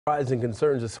Rising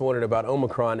concerns this morning about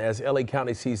Omicron as LA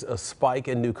County sees a spike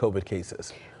in new COVID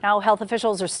cases. Now health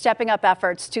officials are stepping up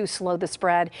efforts to slow the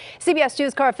spread. CBS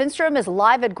News' Cara Finstrom is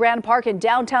live at Grand Park in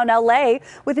downtown LA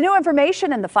with new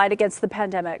information in the fight against the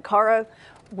pandemic. Cara,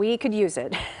 we could use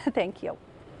it. Thank you.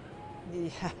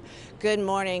 Yeah. Good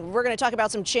morning. We're going to talk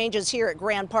about some changes here at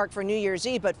Grand Park for New Year's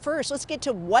Eve. But first, let's get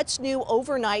to what's new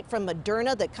overnight from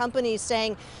Moderna. The company is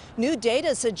saying new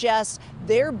data suggests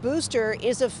their booster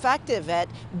is effective at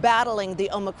battling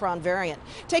the Omicron variant.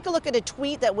 Take a look at a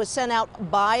tweet that was sent out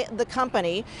by the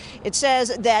company. It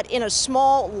says that in a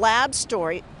small lab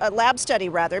study,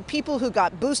 people who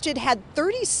got boosted had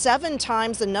 37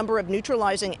 times the number of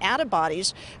neutralizing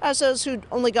antibodies as those who'd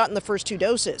only gotten the first 2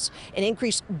 doses. An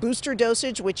increased booster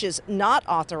dosage, which is not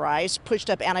authorized, pushed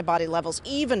up antibody levels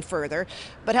even further,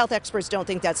 but health experts don't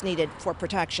think that's needed for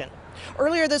protection.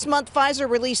 Earlier this month, Pfizer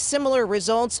released similar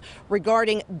results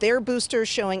regarding their boosters,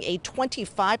 showing a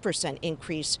 25%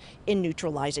 increase in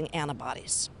neutralizing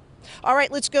antibodies. All right,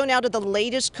 let's go now to the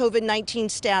latest COVID-19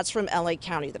 stats from LA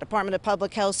County. The Department of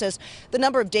Public Health says the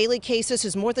number of daily cases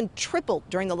has more than tripled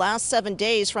during the last 7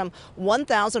 days, from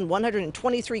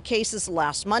 1,123 cases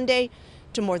last Monday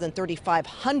to more than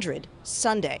 3,500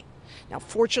 Sunday. Now,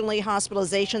 fortunately,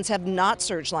 hospitalizations have not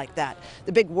surged like that.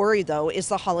 The big worry, though, is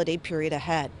the holiday period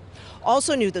ahead.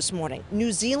 Also new this morning,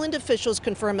 New Zealand officials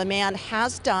confirm a man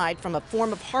has died from a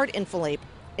form of heart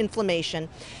inflammation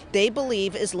they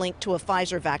believe is linked to a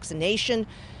Pfizer vaccination,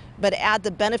 but add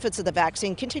the benefits of the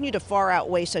vaccine continue to far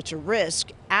outweigh such a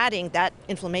risk, adding that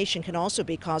inflammation can also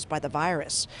be caused by the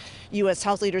virus. U.S.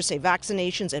 health leaders say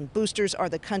vaccinations and boosters are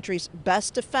the country's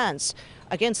best defense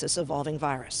against this evolving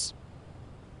virus.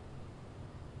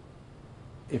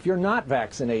 If you're not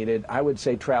vaccinated, I would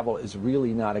say travel is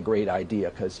really not a great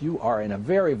idea, because you are in a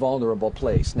very vulnerable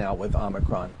place now with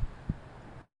Omicron.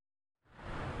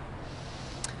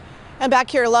 And back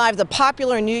here live, the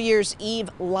popular New Year's Eve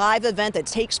live event that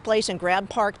takes place in Grand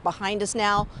Park behind us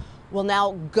now will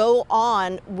now go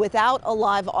on without a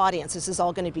live audience. This is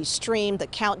all going to be streamed, the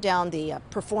countdown, the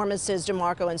performances,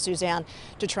 DeMarco and Suzanne,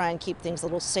 to try and keep things a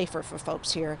little safer for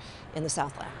folks here in the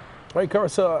Southland. All right, Cara,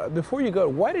 so before you go,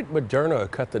 why did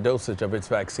Moderna cut the dosage of its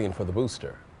vaccine for the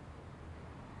booster?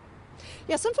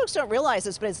 Yeah, some folks don't realize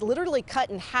this, but it's literally cut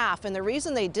in half. And the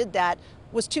reason they did that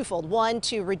was twofold. One,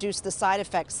 to reduce the side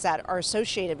effects that are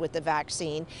associated with the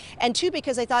vaccine. And two,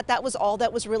 because they thought that was all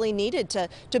that was really needed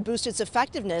to boost its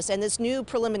effectiveness. And this new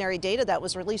preliminary data that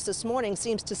was released this morning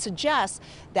seems to suggest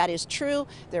that is true.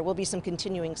 There will be some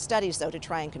continuing studies, though, to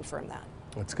try and confirm that.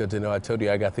 It's good to know. I told you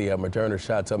I got the Moderna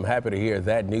shot, so I'm happy to hear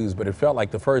that news, but it felt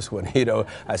like the first one.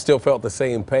 I still felt the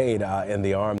same pain in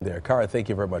the arm there. Cara, thank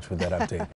you very much for that update.